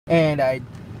And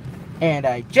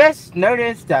I just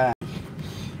noticed I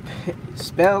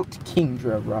spelt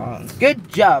Kingdra wrong. Good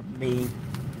job, me.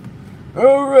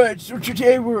 Alright, so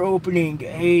today we're opening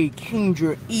a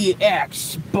Kingdra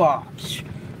EX box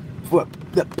for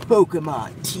the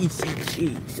Pokemon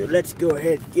TCG. So let's go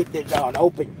ahead and get this on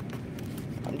open.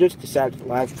 I'm just decided to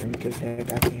live stream because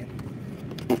heck I can.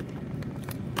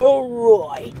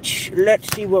 Alright,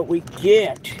 let's see what we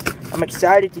get. I'm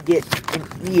excited to get an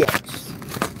EX.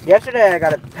 Yesterday I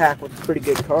got a pack with pretty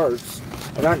good cards.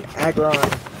 I got an Aggron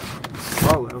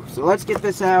Hollow. So let's get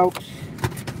this out.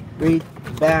 Read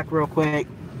the back real quick.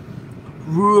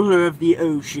 Ruler of the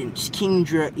Oceans,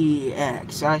 Kingdra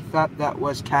EX. I thought that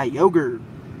was Kyogre.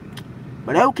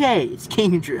 But okay, it's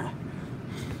Kingdra.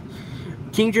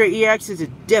 Kingdra EX is a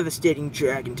devastating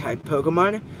dragon-type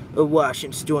Pokemon, awash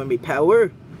in stormy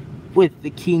power. With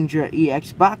the Kingdra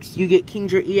EX box, you get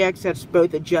Kingdra EX that's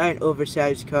both a giant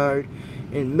oversized card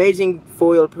and an amazing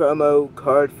foil promo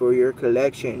card for your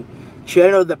collection.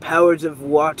 Channel the powers of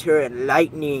water and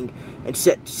lightning and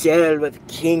set sail with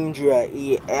Kingdra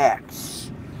EX.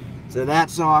 So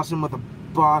that's awesome with a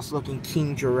boss looking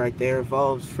Kingdra right there.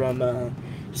 Evolves from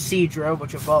Seadra,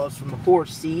 which evolves from a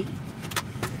horse seed.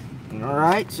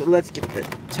 Alright, so let's get the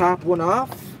top one off.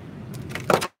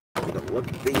 Look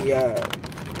at the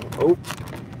oh,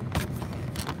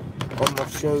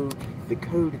 almost showed the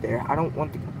code there. I don't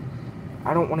want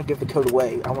to give the code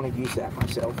away. I want to use that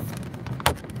myself.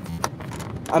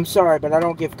 I'm sorry, but I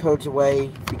don't give codes away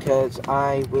because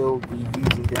I will be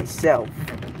using them myself.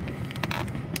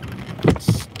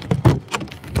 It's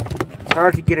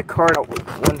hard to get a card out with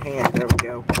one hand. There we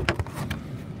go.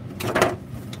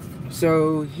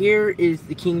 So here is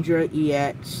the Kingdra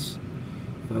EX.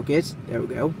 Focus. There we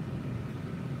go.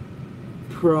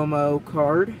 Promo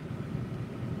card.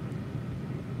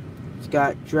 It's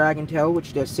got Dragon Tail,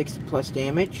 which does 60 plus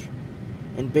damage,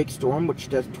 and Big Storm, which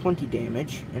does 20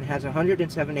 damage, and has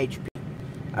 107 HP.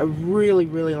 I really,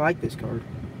 really like this card.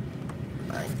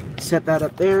 Alright, set that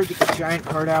up there, get the giant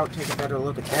card out, take a better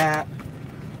look at that.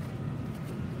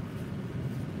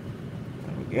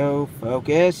 There we go,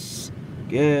 focus.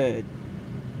 Good.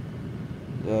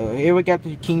 So here we got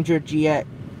the Kingdra GX.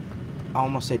 I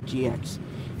almost said GX.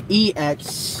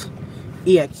 EX.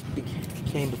 EX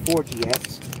came before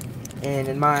GX. And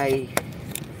in my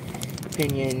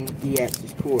opinion, EX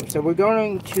is cooler. So we're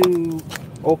going to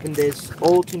open this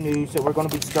old to new. So we're going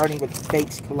to be starting with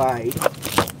Fates Collide.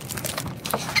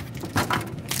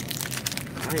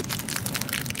 Alright.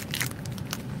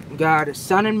 We got a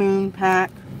Sun and Moon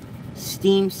pack,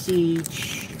 Steam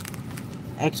Siege,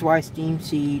 XY Steam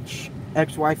Siege,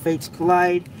 XY Fates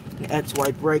Collide, and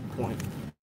XY Breakpoint.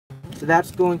 So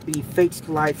that's going to be Fates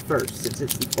Collide first, since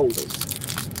it's the oldest.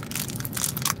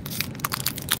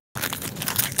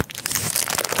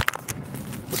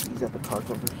 Put these other cards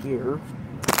over here.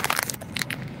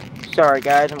 Sorry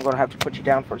guys, I'm going to have to put you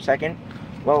down for a second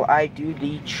while I do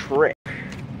the trick.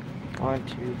 1,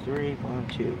 2, 3, 1,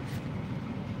 2.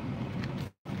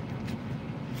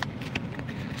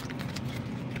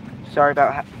 Sorry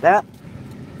about that.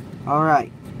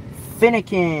 Alright.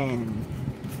 Finnegan.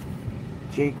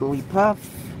 Jigglypuff.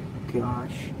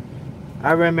 Gosh.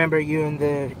 I remember you in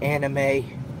the anime.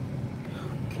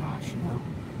 Gosh, no.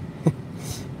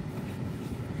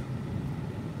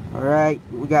 Alright.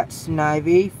 We got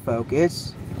Snivy.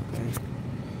 Focus. Okay.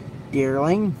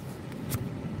 Deerling.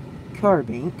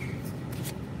 Carbink.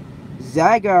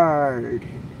 Zygarde.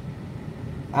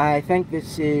 I think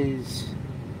this is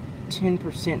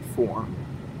 10% form.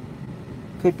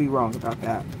 Could be wrong about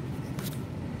that.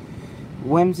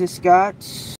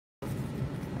 Whimsicott.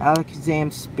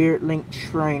 Alakazam Spirit Link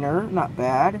Trainer. Not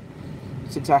bad.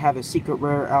 Since I have a secret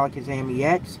rare Alakazam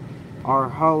EX. Our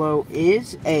holo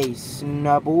is a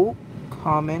Snubble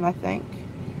common, I think.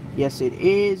 Yes, it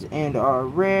is. And our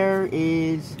rare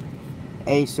is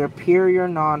a Superior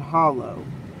non-holo.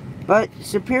 But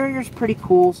Superior's pretty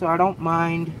cool, so I don't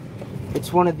mind.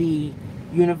 It's one of the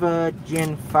Unova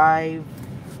Gen 5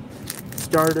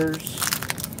 starters.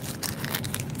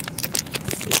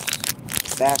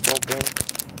 It's back open.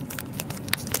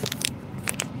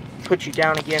 Put you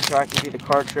down again so I can do the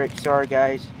card trick. Sorry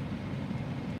guys.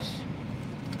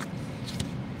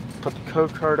 Put the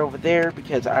code card over there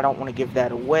because I don't want to give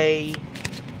that away.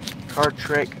 Card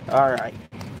trick. Alright.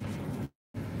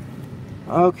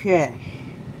 Okay.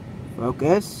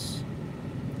 Focus.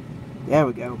 There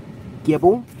we go.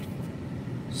 Gibble.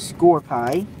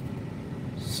 Scorpie.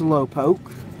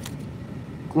 Slowpoke.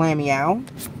 Glameow.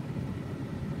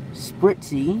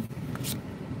 Spritzy.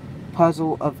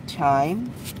 Puzzle of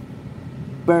Time.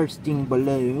 Bursting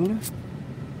Balloon.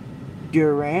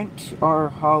 Durant, our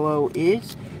holo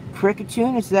is.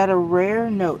 Cricketune, is that a rare?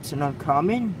 No, it's an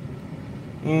uncommon.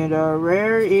 And our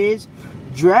rare is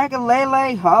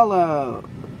Dragalele holo.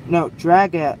 No,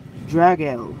 Dragale.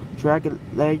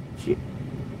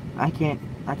 I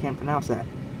can't pronounce that.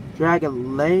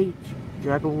 Dragalige,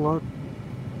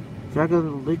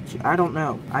 I don't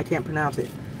know. I can't pronounce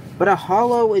it. But a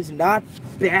holo is not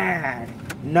bad.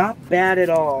 Not bad at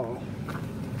all.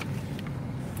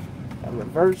 A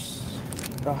reverse,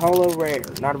 a holo rare.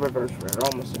 Not a reverse rare,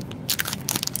 almost a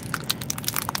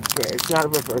rare. It's not a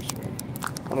reverse rare.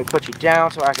 Let me put you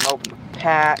down so I can open the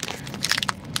pack.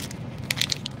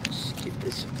 Let's get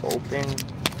this open.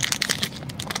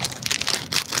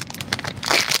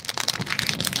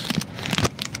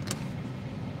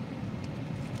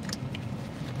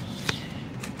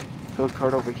 Code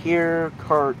card over here.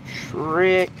 Card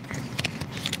trick.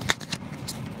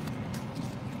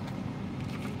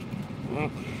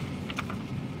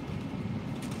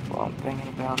 While I'm thinking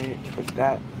about it, put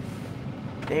that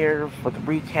there for the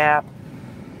recap.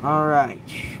 Alright,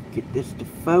 get this to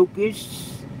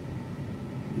focus.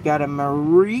 We got a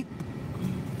Mareep,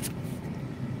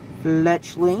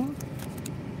 Fletchling,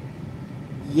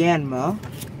 Yanma,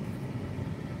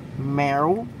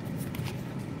 Meryl,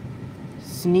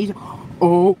 Sneeze.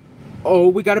 Oh,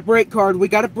 we got a break card. We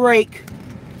got a break.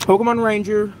 Pokemon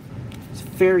Ranger. It's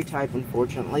fairy type,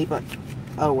 unfortunately, but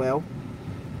oh well.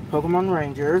 Pokemon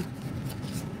Ranger.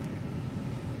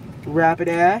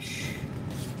 Rapidash.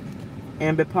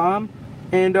 Ambipom.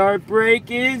 And our break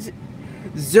is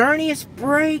Xerneas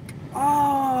break.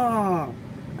 Oh,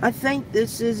 I think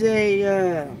this is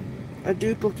a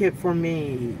duplicate for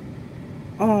me.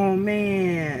 Oh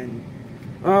man.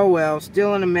 Oh well,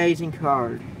 still an amazing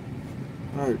card.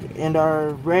 And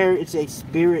our rare is a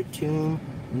Spiritomb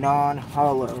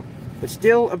non-holo. But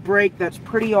still a break that's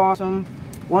pretty awesome.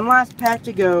 One last pack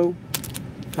to go.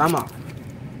 Come on.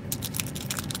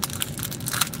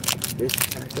 This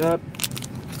pack up.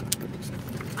 Put these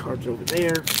cards over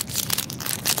there.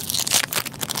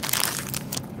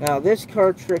 Now this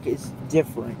card trick is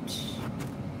different.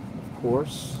 Of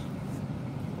course.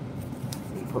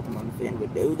 Any Pokemon fan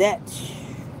would know that.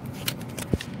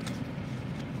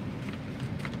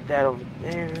 That over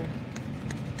there.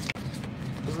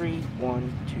 3,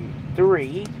 1, 2,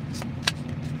 3.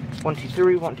 1, 2,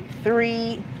 3, 1, 2,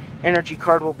 3. Energy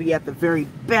card will be at the very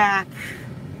back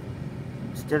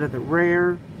instead of the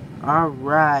rare.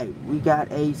 Alright, we got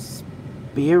a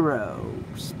Sparrow,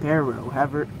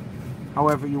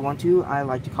 however you want to. I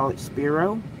like to call it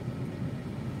Spearow.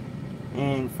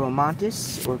 And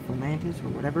Fomantis, or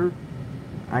whatever.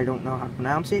 I don't know how to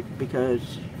pronounce it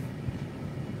because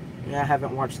I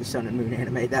haven't watched the Sun and Moon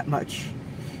anime that much.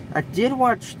 I did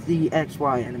watch the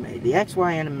XY anime. The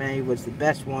XY anime was the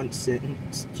best one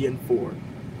since Gen 4.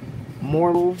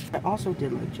 Mortal. I also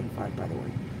did like Gen 5, by the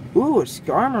way. Ooh, a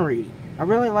Skarmory. I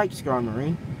really like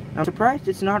Skarmory. I'm surprised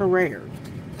it's not a rare.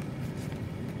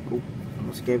 Oh,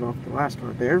 almost gave off the last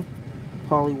card there.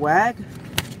 Poliwag.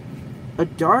 A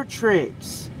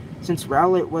Dartrix. Since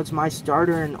Rowlet was my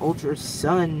starter in Ultra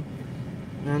Sun,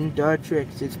 and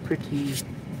Dartrix is pretty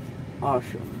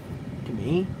awesome to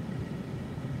me.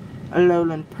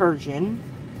 Alolan Persian.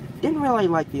 Didn't really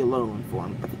like the Alolan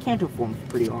form, but the Kanto form is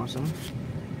pretty awesome.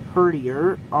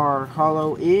 Herdier, our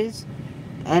holo is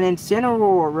an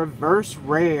Incineroar reverse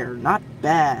rare. Not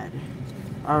bad.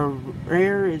 Our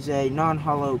rare is a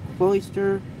non-holo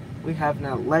Cloyster. We have an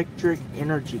electric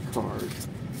energy card.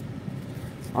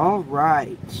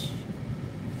 Alright.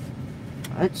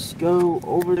 Let's go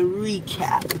over the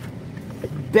recap.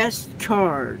 Best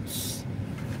cards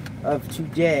of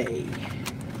today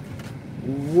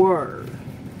were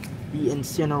the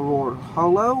Incineroar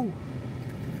holo,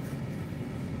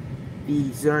 the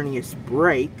Xerneas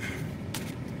break,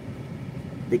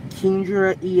 the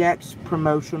Kingdra EX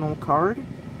promotional card,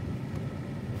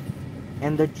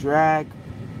 and the Dragalole.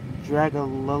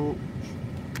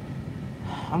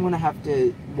 I'm gonna have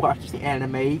to watch the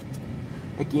anime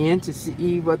again to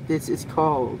see what this is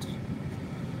called.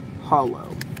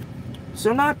 Holo.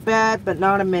 So not bad, but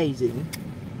not amazing.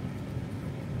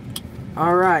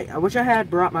 Alright, I wish I had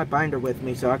brought my binder with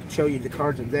me so I could show you the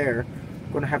cards in there.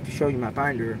 I'm going to have to show you my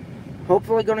binder.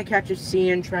 Hopefully going to catch a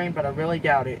CN train, but I really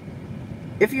doubt it.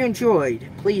 If you enjoyed,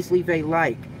 please leave a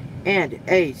like and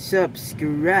a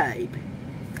subscribe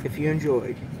if you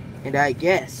enjoyed. And I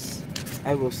guess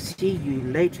I will see you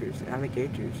later,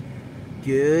 alligators.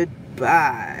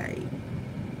 Goodbye.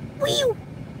 Whew!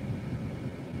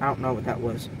 I don't know what that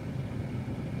was.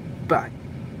 Bye.